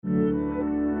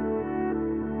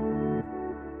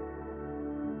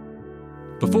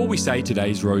Before we say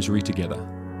today's rosary together,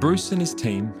 Bruce and his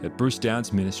team at Bruce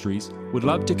Downs Ministries would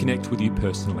love to connect with you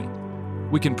personally.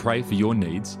 We can pray for your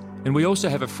needs, and we also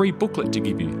have a free booklet to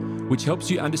give you, which helps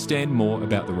you understand more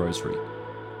about the rosary.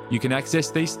 You can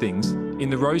access these things in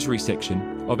the rosary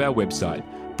section of our website,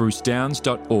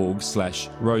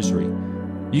 brucedowns.org/rosary.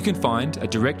 You can find a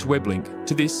direct web link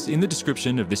to this in the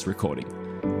description of this recording.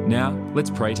 Now, let's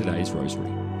pray today's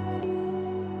rosary.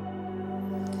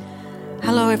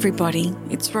 Hello everybody,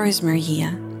 it's Rosemary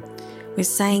here. We're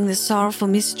saying the Sorrowful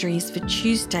Mysteries for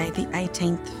Tuesday the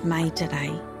 18th of May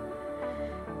today.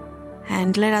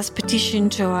 And let us petition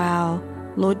to our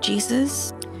Lord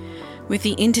Jesus with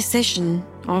the intercession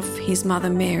of His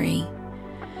Mother Mary,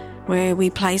 where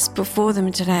we place before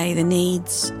them today the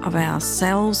needs of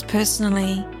ourselves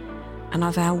personally and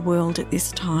of our world at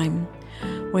this time,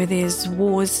 where there's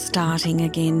wars starting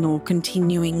again or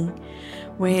continuing,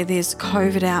 where there's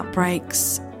COVID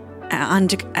outbreaks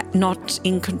not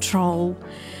in control,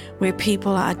 where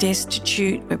people are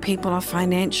destitute, where people are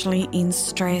financially in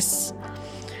stress.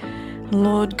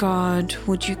 Lord God,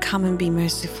 would you come and be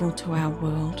merciful to our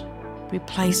world? We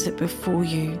place it before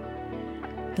you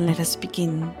and let us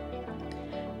begin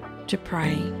to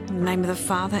pray. In the name of the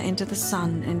Father, and to the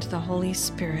Son, and to the Holy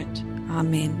Spirit.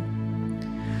 Amen.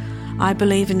 I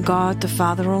believe in God, the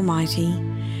Father Almighty,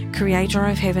 creator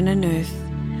of heaven and earth,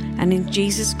 and in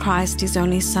Jesus Christ, his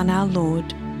only Son, our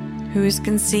Lord, who is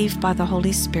conceived by the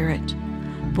Holy Spirit,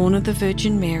 born of the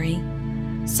Virgin Mary,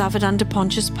 suffered under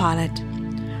Pontius Pilate,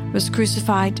 was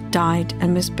crucified, died,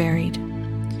 and was buried.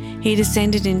 He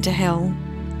descended into hell.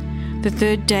 The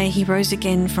third day he rose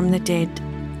again from the dead.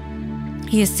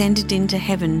 He ascended into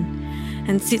heaven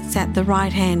and sits at the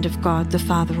right hand of God, the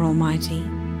Father Almighty.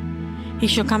 He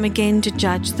shall come again to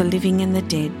judge the living and the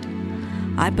dead.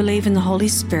 I believe in the Holy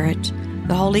Spirit,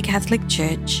 the Holy Catholic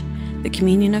Church, the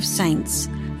communion of saints,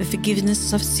 the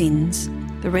forgiveness of sins,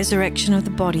 the resurrection of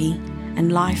the body,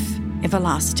 and life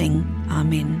everlasting.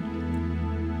 Amen.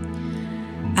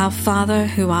 Our Father,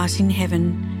 who art in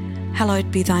heaven,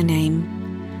 hallowed be thy name.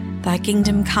 Thy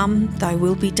kingdom come, thy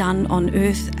will be done on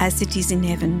earth as it is in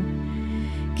heaven.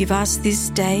 Give us this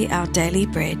day our daily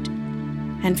bread,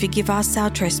 and forgive us our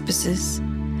trespasses,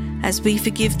 as we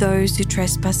forgive those who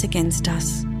trespass against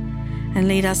us. And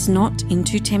lead us not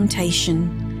into temptation,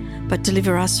 but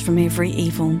deliver us from every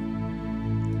evil.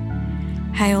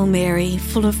 Hail Mary,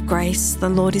 full of grace, the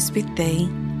Lord is with thee.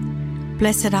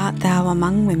 Blessed art thou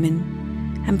among women,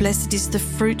 and blessed is the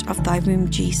fruit of thy womb,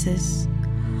 Jesus.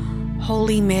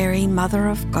 Holy Mary, Mother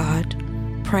of God,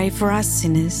 pray for us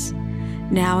sinners,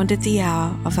 now and at the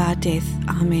hour of our death.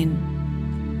 Amen.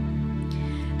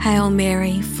 Hail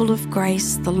Mary, full of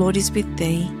grace, the Lord is with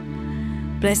thee.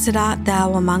 Blessed art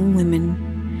thou among women,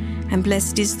 and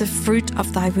blessed is the fruit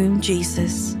of thy womb,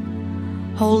 Jesus.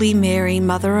 Holy Mary,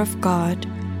 Mother of God,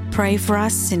 pray for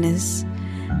us sinners,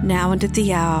 now and at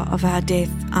the hour of our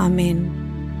death. Amen.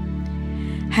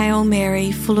 Hail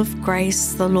Mary, full of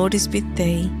grace, the Lord is with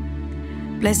thee.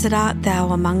 Blessed art thou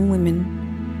among women,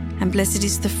 and blessed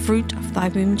is the fruit of thy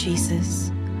womb,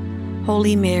 Jesus.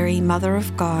 Holy Mary, Mother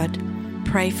of God,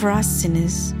 pray for us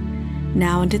sinners,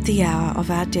 now and at the hour of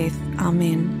our death.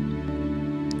 Amen.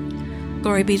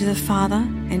 Glory be to the Father,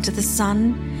 and to the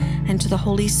Son, and to the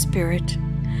Holy Spirit,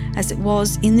 as it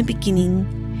was in the beginning,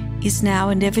 is now,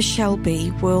 and ever shall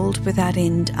be, world without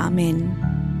end. Amen.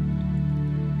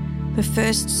 The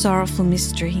first sorrowful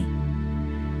mystery,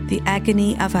 the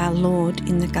agony of our Lord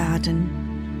in the garden.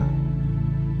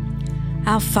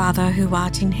 Our Father, who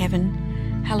art in heaven,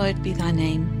 hallowed be thy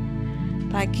name.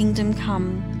 Thy kingdom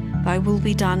come, thy will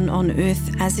be done on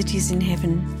earth as it is in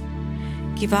heaven.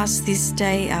 Give us this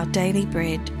day our daily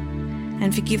bread,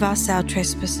 and forgive us our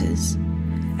trespasses,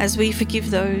 as we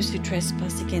forgive those who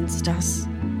trespass against us.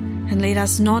 And lead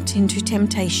us not into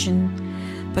temptation,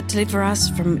 but deliver us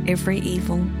from every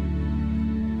evil.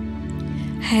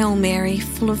 Hail Mary,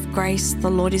 full of grace, the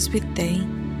Lord is with thee.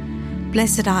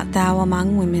 Blessed art thou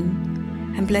among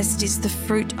women, and blessed is the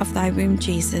fruit of thy womb,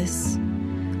 Jesus.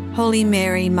 Holy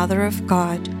Mary, Mother of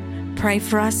God, pray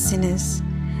for us sinners,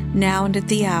 now and at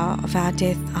the hour of our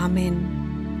death. Amen.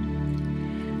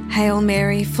 Hail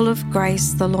Mary, full of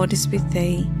grace, the Lord is with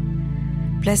thee.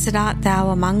 Blessed art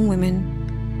thou among women,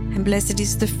 and blessed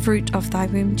is the fruit of thy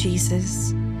womb,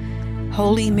 Jesus.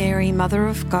 Holy Mary, Mother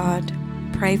of God,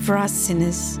 pray for us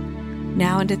sinners,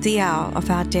 now and at the hour of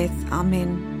our death.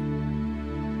 Amen.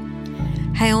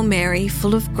 Hail Mary,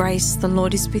 full of grace, the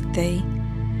Lord is with thee.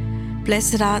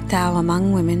 Blessed art thou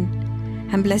among women,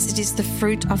 and blessed is the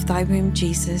fruit of thy womb,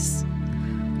 Jesus.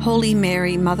 Holy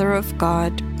Mary, Mother of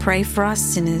God, pray for us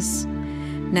sinners,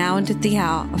 now and at the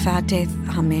hour of our death.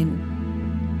 Amen.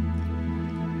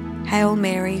 Hail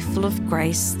Mary, full of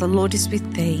grace, the Lord is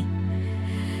with thee.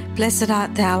 Blessed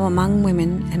art thou among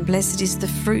women, and blessed is the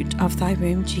fruit of thy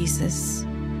womb, Jesus.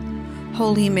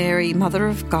 Holy Mary, Mother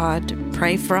of God,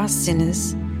 pray for us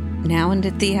sinners, now and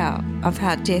at the hour of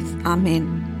our death.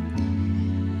 Amen.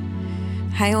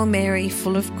 Hail Mary,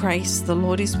 full of grace, the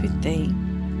Lord is with thee.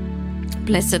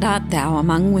 Blessed art thou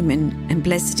among women, and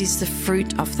blessed is the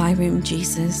fruit of thy womb,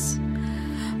 Jesus.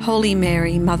 Holy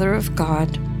Mary, Mother of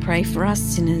God, pray for us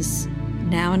sinners,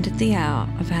 now and at the hour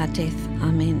of our death.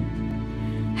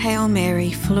 Amen. Hail Mary,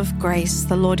 full of grace,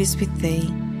 the Lord is with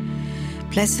thee.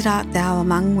 Blessed art thou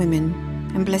among women,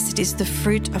 and blessed is the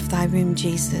fruit of thy womb,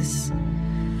 Jesus.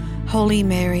 Holy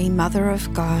Mary, Mother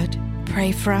of God,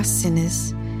 pray for us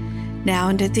sinners, now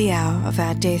and at the hour of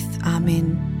our death.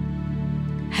 Amen.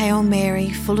 Hail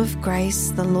Mary, full of grace,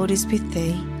 the Lord is with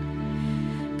thee.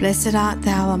 Blessed art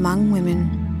thou among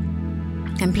women,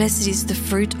 and blessed is the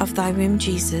fruit of thy womb,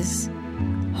 Jesus.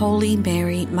 Holy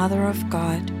Mary, Mother of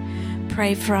God,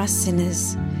 pray for us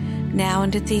sinners, now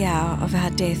and at the hour of our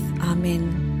death.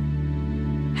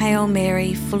 Amen. Hail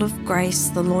Mary, full of grace,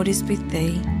 the Lord is with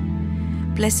thee.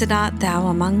 Blessed art thou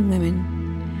among women,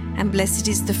 and blessed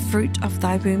is the fruit of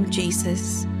thy womb,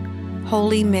 Jesus.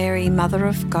 Holy Mary, Mother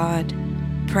of God,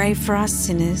 pray for us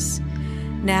sinners,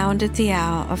 now and at the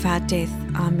hour of our death.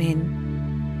 Amen.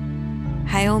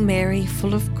 Hail Mary,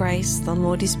 full of grace, the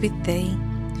Lord is with thee.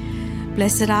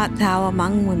 Blessed art thou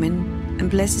among women, and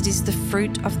blessed is the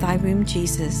fruit of thy womb,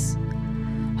 Jesus.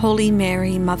 Holy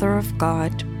Mary, Mother of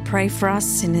God, pray for us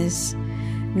sinners,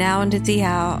 now and at the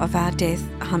hour of our death.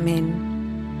 Amen.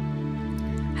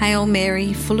 Hail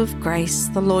Mary, full of grace,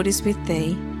 the Lord is with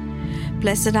thee.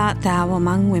 Blessed art thou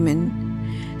among women,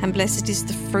 and blessed is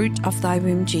the fruit of thy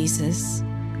womb, Jesus.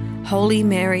 Holy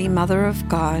Mary, Mother of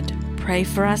God, pray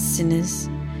for us sinners,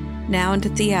 now and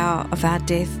at the hour of our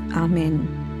death.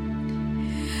 Amen.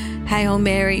 Hail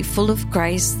Mary, full of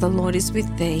grace, the Lord is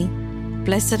with thee.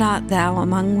 Blessed art thou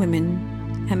among women,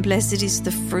 and blessed is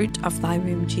the fruit of thy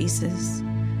womb, Jesus.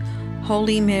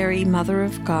 Holy Mary, Mother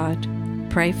of God,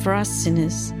 pray for us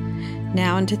sinners,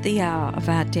 now and at the hour of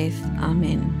our death.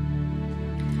 Amen.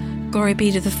 Glory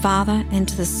be to the Father, and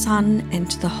to the Son, and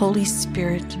to the Holy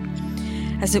Spirit,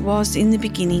 as it was in the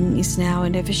beginning, is now,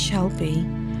 and ever shall be,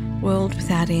 world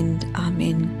without end.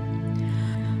 Amen.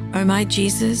 O my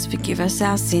Jesus, forgive us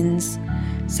our sins,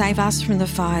 save us from the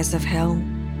fires of hell,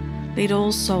 lead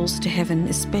all souls to heaven,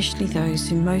 especially those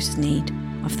who most need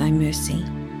of thy mercy.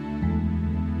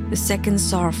 The second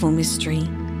sorrowful mystery,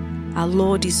 our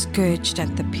Lord is scourged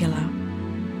at the pillar.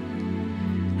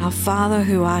 Our Father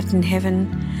who art in heaven,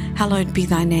 hallowed be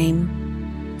thy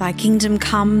name. Thy kingdom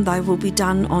come, thy will be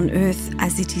done on earth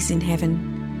as it is in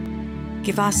heaven.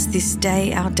 Give us this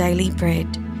day our daily bread,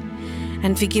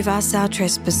 and forgive us our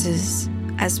trespasses,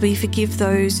 as we forgive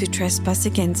those who trespass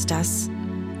against us.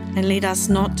 And lead us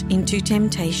not into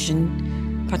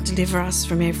temptation, but deliver us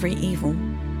from every evil.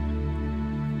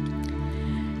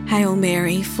 Hail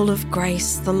Mary, full of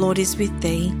grace, the Lord is with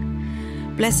thee.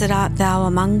 Blessed art thou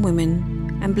among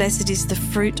women, and blessed is the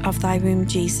fruit of thy womb,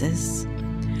 Jesus.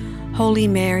 Holy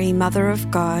Mary, Mother of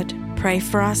God, pray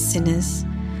for us sinners,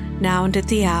 now and at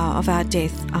the hour of our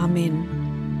death. Amen.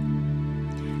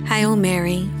 Hail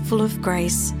Mary, full of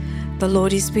grace, the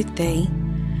Lord is with thee.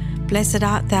 Blessed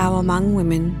art thou among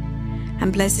women,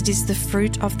 and blessed is the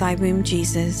fruit of thy womb,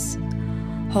 Jesus.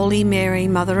 Holy Mary,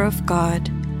 Mother of God,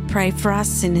 pray for us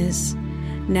sinners,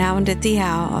 now and at the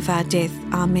hour of our death.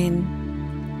 Amen.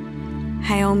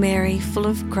 Hail Mary, full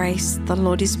of grace, the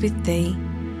Lord is with thee.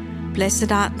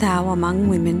 Blessed art thou among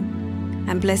women,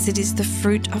 and blessed is the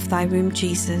fruit of thy womb,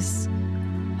 Jesus.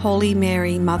 Holy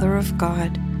Mary, Mother of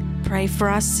God, pray for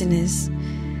us sinners,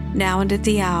 now and at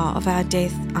the hour of our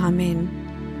death. Amen.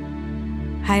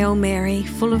 Hail Mary,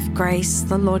 full of grace,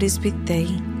 the Lord is with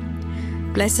thee.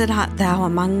 Blessed art thou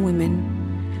among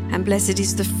women, and blessed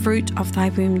is the fruit of thy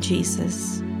womb,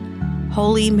 Jesus.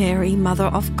 Holy Mary, Mother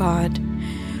of God,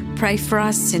 pray for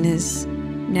us sinners,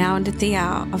 now and at the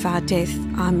hour of our death.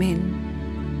 Amen.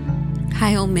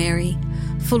 Hail Mary,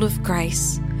 full of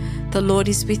grace, the Lord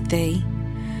is with thee.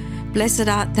 Blessed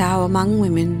art thou among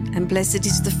women, and blessed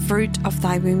is the fruit of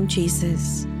thy womb,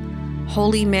 Jesus.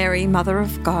 Holy Mary, Mother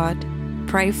of God,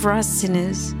 pray for us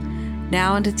sinners,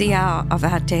 now and at the hour of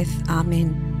our death.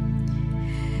 Amen.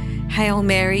 Hail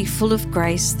Mary, full of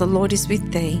grace, the Lord is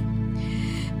with thee.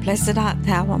 Blessed art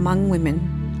thou among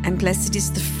women, and blessed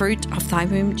is the fruit of thy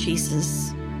womb,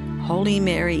 Jesus. Holy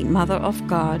Mary, Mother of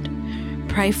God,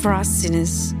 pray for us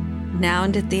sinners, now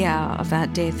and at the hour of our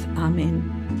death.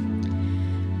 Amen.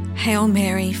 Hail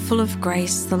Mary, full of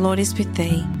grace, the Lord is with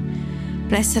thee.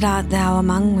 Blessed art thou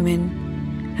among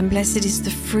women, and blessed is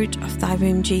the fruit of thy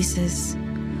womb, Jesus.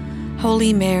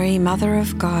 Holy Mary, Mother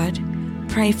of God,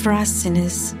 pray for us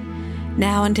sinners,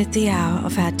 now and at the hour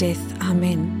of our death.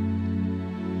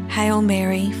 Amen. Hail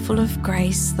Mary, full of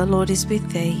grace, the Lord is with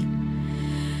thee.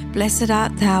 Blessed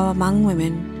art thou among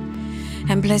women,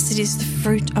 and blessed is the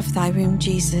fruit of thy womb,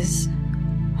 Jesus.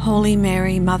 Holy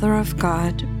Mary, Mother of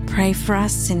God, pray for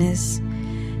us sinners,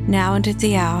 now and at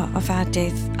the hour of our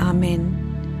death. Amen.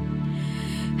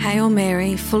 Hail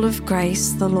Mary, full of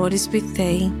grace, the Lord is with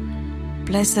thee.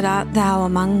 Blessed art thou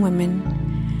among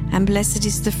women, and blessed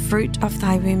is the fruit of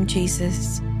thy womb,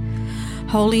 Jesus.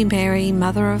 Holy Mary,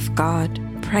 Mother of God,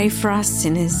 pray for us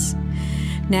sinners,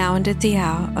 now and at the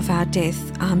hour of our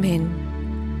death.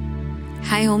 Amen.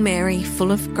 Hail Mary,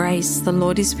 full of grace, the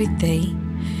Lord is with thee.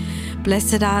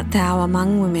 Blessed art thou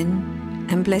among women,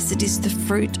 and blessed is the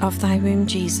fruit of thy womb,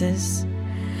 Jesus.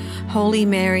 Holy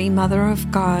Mary, Mother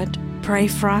of God, pray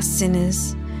for us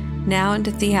sinners, now and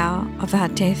at the hour of our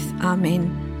death.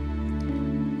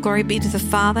 Amen. Glory be to the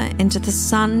Father, and to the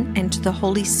Son, and to the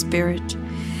Holy Spirit,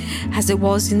 as it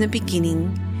was in the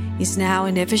beginning, is now,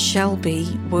 and ever shall be,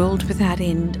 world without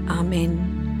end.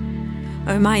 Amen.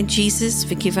 O my Jesus,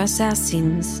 forgive us our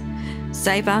sins,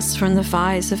 save us from the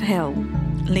fires of hell,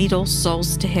 lead all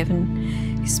souls to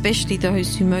heaven, especially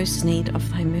those who most need of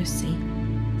thy mercy.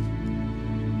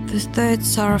 The third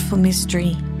sorrowful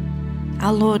mystery,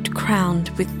 our Lord crowned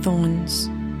with thorns.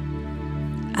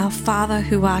 Our Father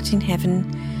who art in heaven,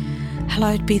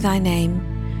 hallowed be thy name.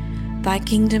 Thy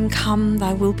kingdom come,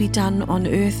 thy will be done on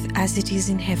earth as it is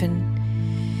in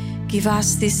heaven. Give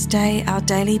us this day our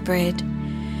daily bread,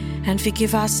 and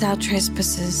forgive us our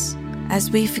trespasses, as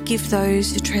we forgive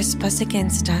those who trespass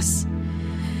against us.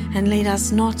 And lead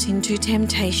us not into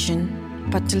temptation,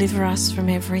 but deliver us from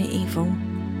every evil.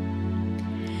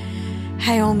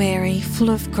 Hail Mary,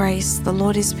 full of grace, the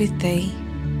Lord is with thee.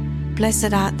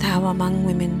 Blessed art thou among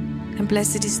women, and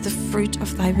blessed is the fruit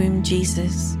of thy womb,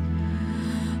 Jesus.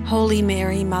 Holy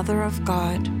Mary, Mother of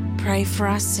God, pray for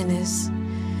us sinners,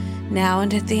 now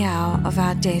and at the hour of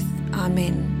our death.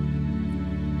 Amen.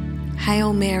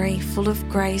 Hail Mary, full of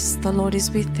grace, the Lord is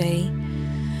with thee.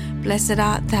 Blessed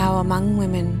art thou among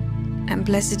women, and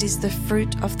blessed is the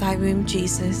fruit of thy womb,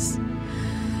 Jesus.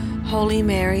 Holy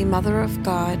Mary, Mother of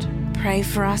God, pray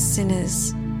for us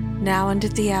sinners, now and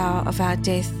at the hour of our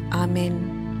death.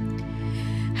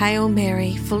 Amen. Hail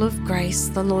Mary, full of grace,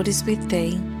 the Lord is with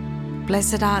thee.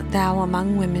 Blessed art thou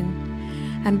among women,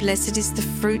 and blessed is the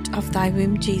fruit of thy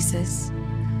womb, Jesus.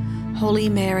 Holy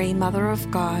Mary, Mother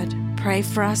of God, pray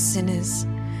for us sinners,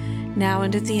 now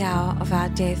and at the hour of our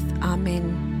death.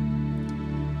 Amen.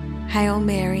 Hail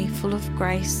Mary, full of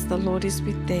grace, the Lord is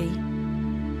with thee.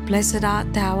 Blessed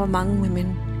art thou among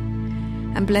women,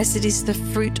 and blessed is the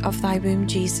fruit of thy womb,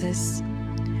 Jesus.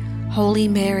 Holy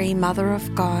Mary, Mother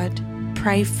of God,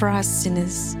 pray for us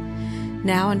sinners,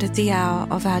 now and at the hour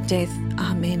of our death.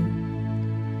 Amen.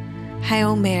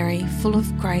 Hail Mary, full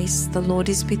of grace, the Lord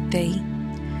is with thee.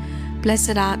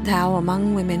 Blessed art thou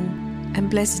among women, and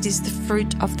blessed is the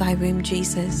fruit of thy womb,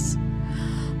 Jesus.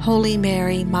 Holy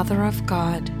Mary, Mother of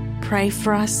God, pray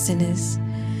for us sinners,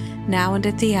 now and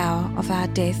at the hour of our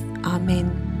death.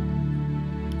 Amen.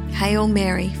 Hail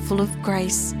Mary, full of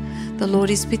grace, the Lord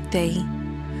is with thee.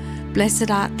 Blessed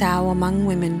art thou among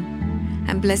women,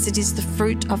 and blessed is the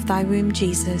fruit of thy womb,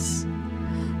 Jesus.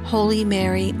 Holy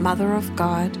Mary, Mother of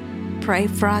God, pray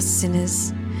for us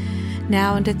sinners,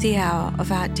 now and at the hour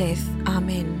of our death.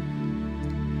 Amen.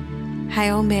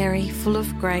 Hail Mary, full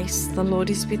of grace, the Lord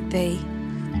is with thee.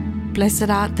 Blessed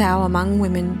art thou among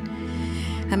women,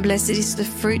 and blessed is the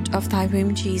fruit of thy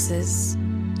womb, Jesus.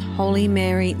 Holy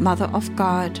Mary, Mother of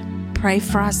God, pray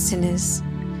for us sinners,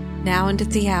 now and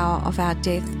at the hour of our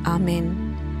death. Amen.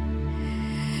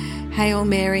 Hail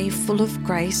Mary, full of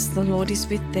grace, the Lord is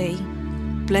with thee.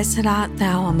 Blessed art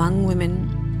thou among women,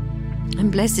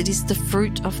 and blessed is the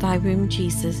fruit of thy womb,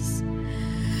 Jesus.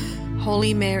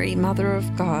 Holy Mary, Mother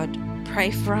of God,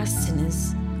 pray for us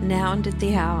sinners, now and at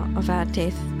the hour of our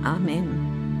death. Amen.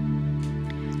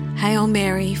 Hail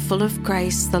Mary, full of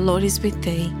grace, the Lord is with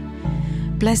thee.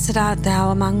 Blessed art thou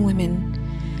among women,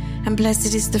 and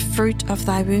blessed is the fruit of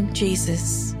thy womb,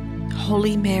 Jesus.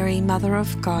 Holy Mary, Mother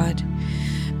of God,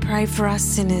 pray for us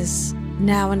sinners,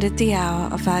 now and at the hour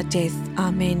of our death.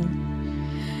 Amen.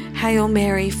 Hail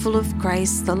Mary, full of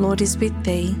grace, the Lord is with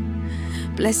thee.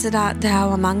 Blessed art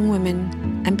thou among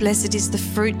women, and blessed is the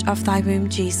fruit of thy womb,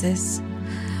 Jesus.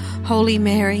 Holy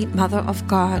Mary, Mother of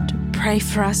God, pray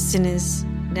for us sinners,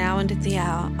 now and at the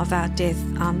hour of our death.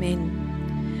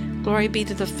 Amen. Glory be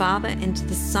to the Father, and to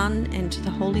the Son, and to the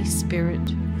Holy Spirit,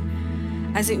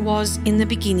 as it was in the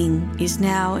beginning, is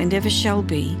now, and ever shall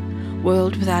be,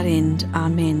 world without end.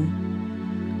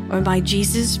 Amen. O my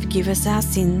Jesus, forgive us our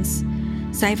sins,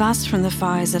 save us from the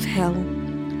fires of hell,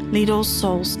 lead all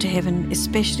souls to heaven,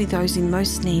 especially those in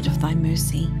most need of thy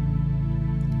mercy.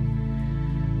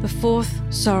 The fourth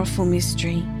sorrowful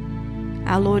mystery.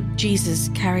 Our Lord Jesus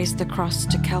carries the cross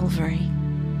to Calvary.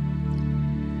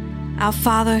 Our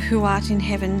Father, who art in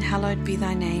heaven, hallowed be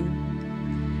thy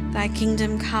name. Thy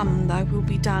kingdom come, thy will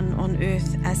be done on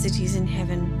earth as it is in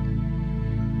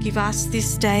heaven. Give us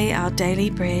this day our daily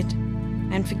bread,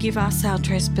 and forgive us our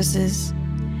trespasses,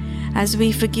 as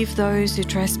we forgive those who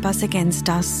trespass against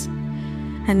us.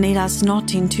 And lead us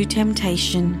not into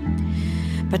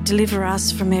temptation, but deliver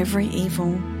us from every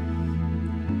evil.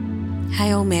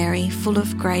 Hail Mary, full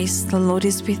of grace, the Lord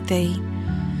is with thee.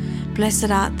 Blessed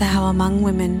art thou among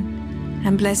women,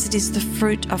 and blessed is the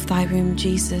fruit of thy womb,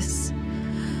 Jesus.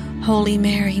 Holy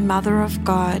Mary, Mother of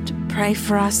God, pray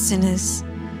for us sinners,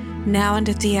 now and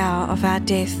at the hour of our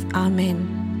death. Amen.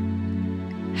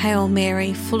 Hail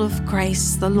Mary, full of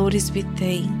grace, the Lord is with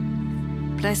thee.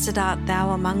 Blessed art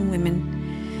thou among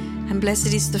women, and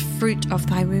blessed is the fruit of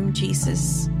thy womb,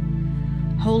 Jesus.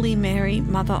 Holy Mary,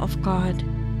 Mother of God,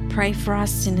 pray for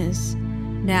us sinners,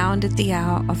 now and at the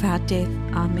hour of our death.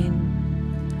 Amen.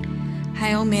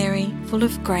 Hail Mary, full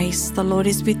of grace, the Lord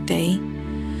is with thee.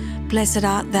 Blessed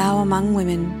art thou among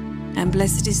women, and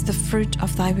blessed is the fruit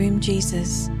of thy womb,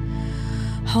 Jesus.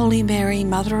 Holy Mary,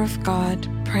 Mother of God,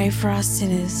 pray for us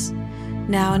sinners,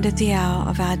 now and at the hour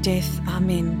of our death.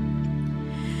 Amen.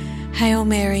 Hail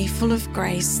Mary, full of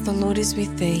grace, the Lord is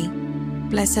with thee.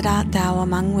 Blessed art thou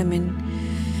among women,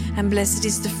 and blessed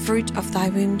is the fruit of thy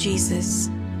womb, Jesus.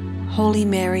 Holy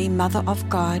Mary, Mother of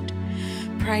God,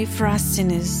 pray for us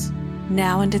sinners,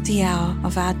 now and at the hour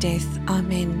of our death.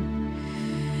 Amen.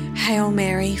 Hail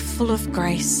Mary, full of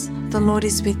grace, the Lord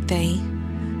is with thee.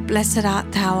 Blessed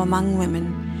art thou among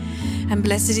women, and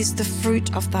blessed is the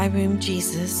fruit of thy womb,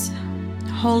 Jesus.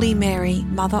 Holy Mary,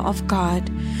 Mother of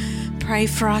God, pray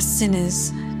for us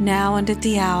sinners, now and at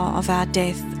the hour of our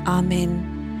death. Amen.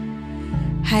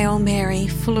 Hail Mary,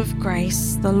 full of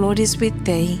grace, the Lord is with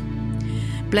thee.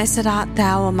 Blessed art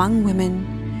thou among women,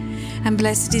 and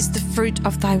blessed is the fruit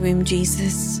of thy womb,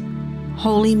 Jesus.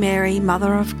 Holy Mary,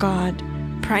 Mother of God,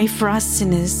 pray for us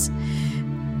sinners,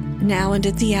 now and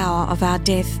at the hour of our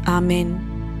death. Amen.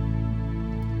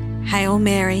 Hail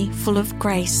Mary, full of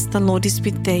grace, the Lord is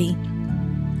with thee.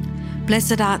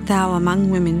 Blessed art thou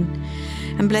among women,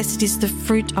 and blessed is the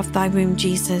fruit of thy womb,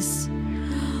 Jesus.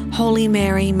 Holy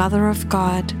Mary, Mother of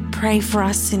God, pray for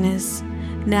us sinners,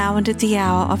 now and at the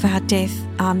hour of our death.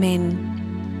 Amen.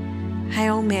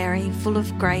 Hail Mary, full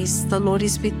of grace, the Lord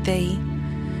is with thee.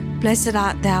 Blessed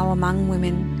art thou among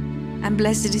women, and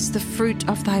blessed is the fruit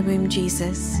of thy womb,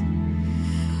 Jesus.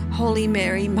 Holy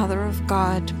Mary, Mother of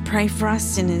God, pray for us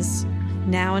sinners,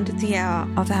 now and at the hour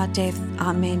of our death.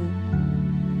 Amen.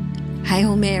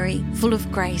 Hail Mary, full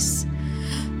of grace,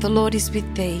 the Lord is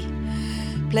with thee.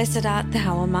 Blessed art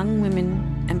thou among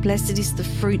women, and blessed is the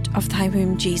fruit of thy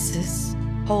womb, Jesus.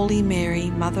 Holy Mary,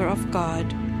 Mother of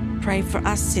God, pray for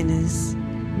us sinners,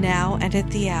 now and at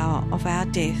the hour of our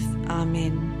death.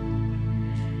 Amen.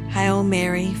 Hail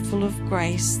Mary, full of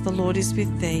grace, the Lord is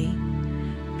with thee.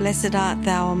 Blessed art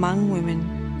thou among women,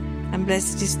 and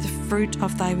blessed is the fruit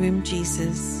of thy womb,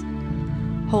 Jesus.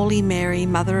 Holy Mary,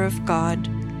 Mother of God,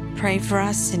 pray for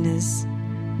us sinners,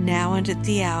 now and at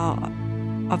the hour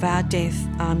of our death.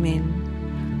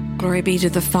 Amen. Glory be to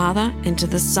the Father, and to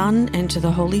the Son, and to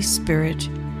the Holy Spirit,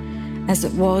 as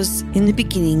it was in the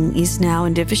beginning, is now,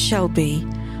 and ever shall be,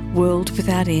 world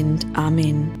without end.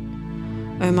 Amen.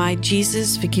 O my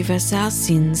Jesus, forgive us our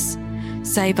sins,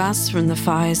 save us from the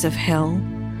fires of hell,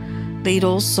 lead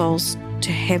all souls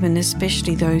to heaven,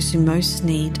 especially those who most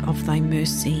need of thy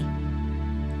mercy.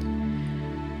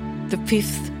 The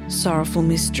fifth sorrowful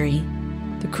mystery,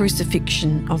 the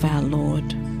crucifixion of our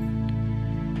Lord.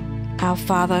 Our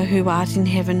Father, who art in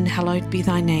heaven, hallowed be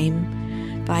thy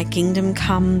name. Thy kingdom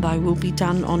come, thy will be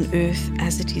done on earth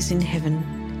as it is in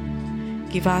heaven.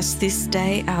 Give us this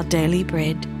day our daily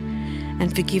bread,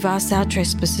 and forgive us our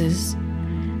trespasses,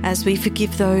 as we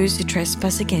forgive those who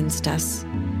trespass against us.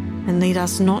 And lead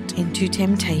us not into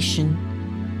temptation,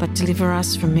 but deliver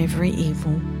us from every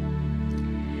evil.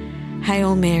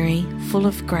 Hail Mary, full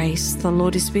of grace, the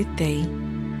Lord is with thee.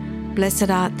 Blessed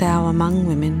art thou among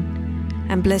women,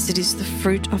 and blessed is the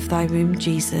fruit of thy womb,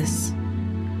 Jesus.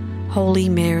 Holy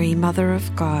Mary, Mother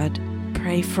of God,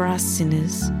 pray for us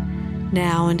sinners,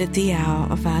 now and at the hour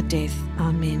of our death.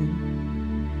 Amen.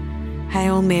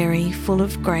 Hail Mary, full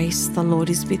of grace, the Lord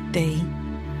is with thee.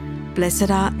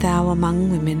 Blessed art thou among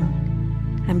women,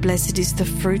 and blessed is the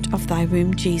fruit of thy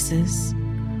womb, Jesus.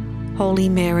 Holy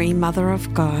Mary, Mother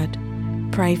of God,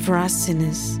 pray for us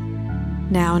sinners,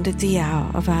 now and at the hour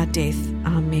of our death.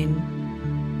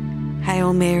 Amen.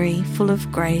 Hail Mary, full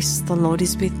of grace, the Lord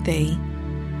is with thee.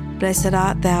 Blessed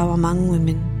art thou among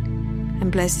women,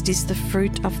 and blessed is the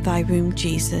fruit of thy womb,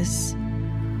 Jesus.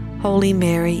 Holy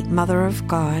Mary, Mother of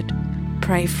God,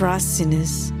 pray for us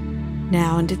sinners,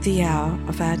 now and at the hour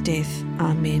of our death.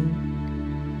 Amen.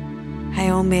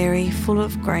 Hail Mary, full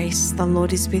of grace, the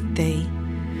Lord is with thee.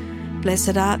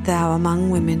 Blessed art thou among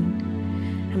women,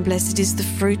 and blessed is the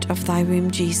fruit of thy womb,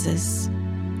 Jesus.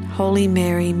 Holy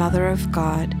Mary, Mother of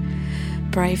God,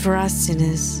 pray for us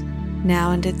sinners,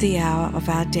 now and at the hour of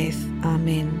our death.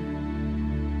 Amen.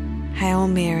 Hail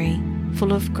Mary,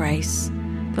 full of grace,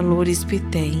 the Lord is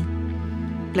with thee.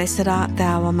 Blessed art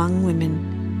thou among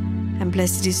women, and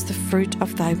blessed is the fruit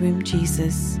of thy womb,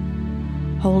 Jesus.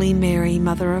 Holy Mary,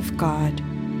 Mother of God,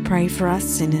 pray for us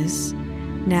sinners,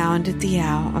 now and at the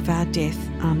hour of our death.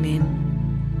 Amen.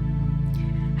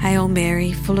 Hail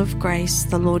Mary, full of grace,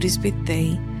 the Lord is with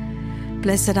thee.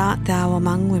 Blessed art thou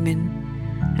among women,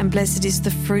 and blessed is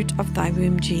the fruit of thy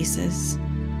womb, Jesus.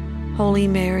 Holy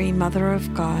Mary, Mother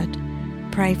of God,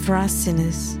 pray for us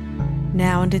sinners,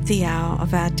 now and at the hour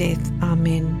of our death.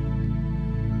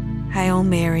 Amen. Hail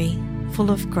Mary, full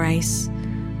of grace,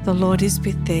 the Lord is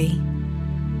with thee.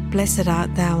 Blessed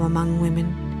art thou among women,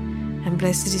 and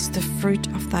blessed is the fruit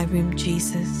of thy womb,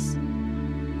 Jesus.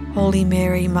 Holy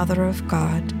Mary, Mother of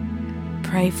God,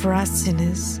 pray for us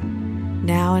sinners,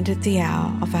 now and at the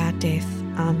hour of our death.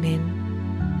 Amen.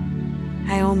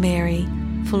 Hail Mary,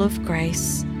 full of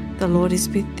grace, the Lord is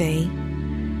with thee.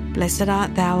 Blessed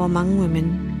art thou among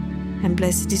women, and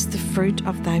blessed is the fruit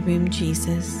of thy womb,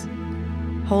 Jesus.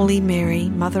 Holy Mary,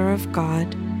 Mother of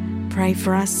God, pray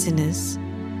for us sinners,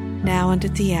 now and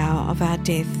at the hour of our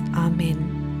death.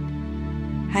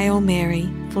 Amen. Hail Mary,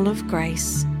 full of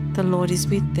grace, the Lord is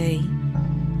with thee.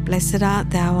 Blessed art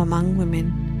thou among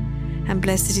women, and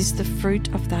blessed is the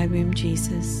fruit of thy womb,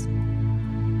 Jesus.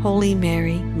 Holy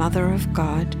Mary, Mother of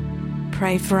God,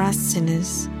 pray for us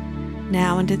sinners,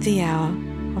 now and at the hour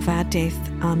of our death.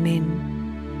 Amen.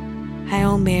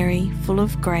 Hail Mary, full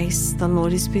of grace, the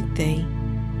Lord is with thee.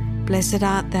 Blessed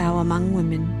art thou among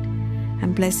women,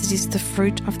 and blessed is the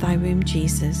fruit of thy womb,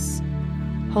 Jesus.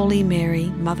 Holy Mary,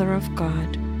 Mother of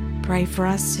God, pray for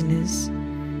us sinners,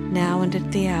 now and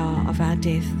at the hour of our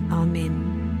death.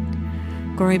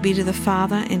 Amen. Glory be to the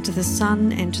Father, and to the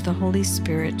Son, and to the Holy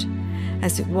Spirit,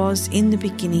 as it was in the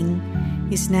beginning,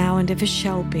 is now, and ever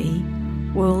shall be,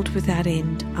 world without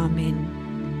end. Amen.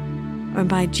 O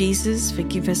my Jesus,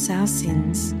 forgive us our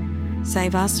sins,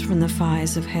 save us from the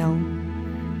fires of hell,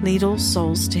 lead all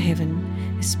souls to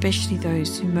heaven, especially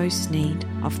those who most need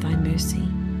of thy mercy.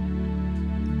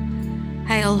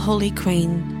 Hail, Holy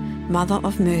Queen, Mother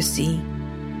of Mercy,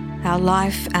 our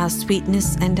life, our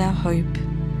sweetness, and our hope.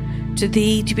 To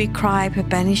thee do we cry, poor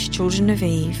banished children of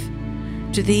Eve.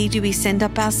 To thee do we send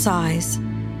up our sighs,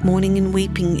 mourning and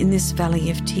weeping in this valley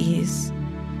of tears.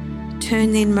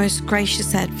 Turn then, most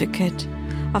gracious Advocate,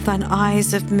 of thine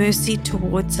eyes of mercy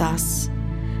towards us,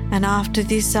 and after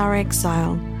this our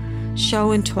exile,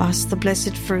 show unto us the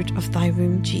blessed fruit of thy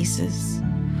womb, Jesus.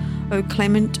 O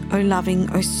clement, O loving,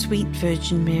 O sweet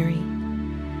Virgin Mary,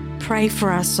 pray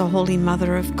for us, O Holy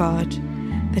Mother of God,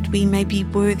 that we may be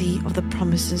worthy of the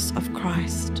promises of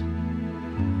Christ.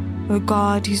 O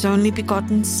God, whose only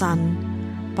begotten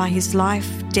Son, by his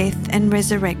life, death, and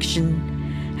resurrection,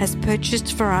 has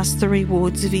purchased for us the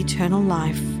rewards of eternal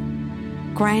life,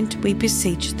 grant, we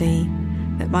beseech thee,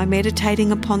 that by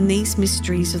meditating upon these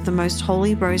mysteries of the most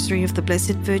holy Rosary of the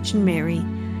Blessed Virgin Mary,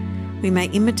 we may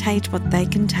imitate what they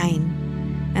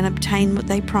contain and obtain what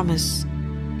they promise,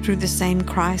 through the same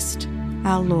Christ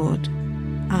our Lord.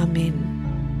 Amen.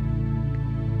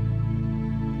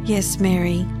 Yes,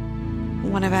 Mary,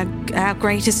 one of our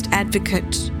greatest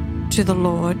advocate to the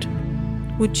Lord,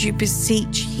 would you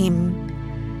beseech him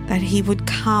that he would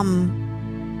come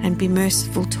and be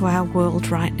merciful to our world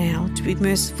right now, to be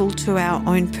merciful to our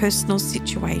own personal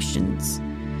situations.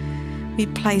 We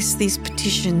place these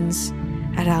petitions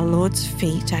at our Lord's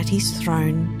feet, at his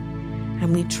throne,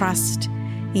 and we trust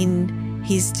in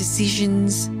his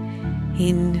decisions,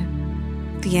 in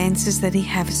the answers that he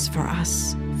has for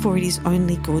us, for it is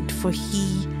only good, for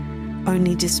he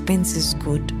only dispenses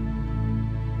good.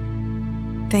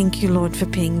 Thank you, Lord, for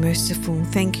being merciful.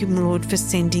 Thank you, Lord, for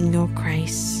sending your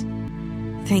grace.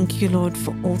 Thank you, Lord,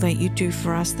 for all that you do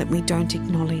for us that we don't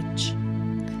acknowledge.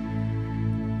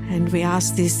 And we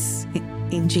ask this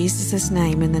in Jesus'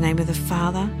 name, in the name of the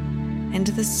Father, and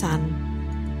of the Son,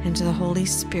 and of the Holy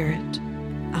Spirit.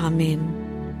 Amen.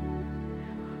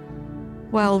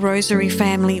 Well, Rosary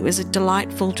family, it was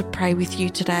delightful to pray with you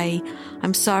today.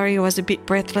 I'm sorry I was a bit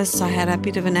breathless. I had a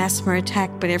bit of an asthma attack,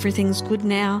 but everything's good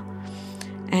now.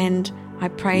 And I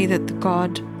pray that the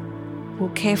God will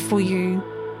care for you,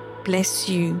 bless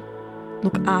you,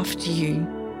 look after you,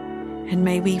 and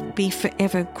may we be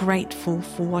forever grateful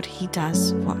for what He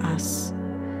does for us.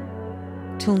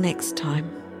 Till next time.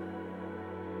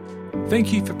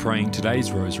 Thank you for praying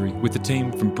today's rosary with the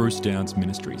team from Bruce Downs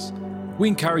Ministries. We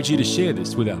encourage you to share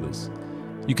this with others.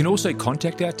 You can also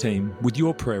contact our team with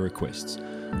your prayer requests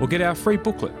or get our free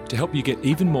booklet to help you get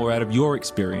even more out of your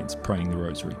experience praying the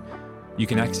rosary. You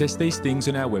can access these things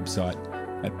on our website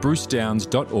at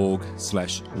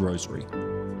brucedowns.org/rosary.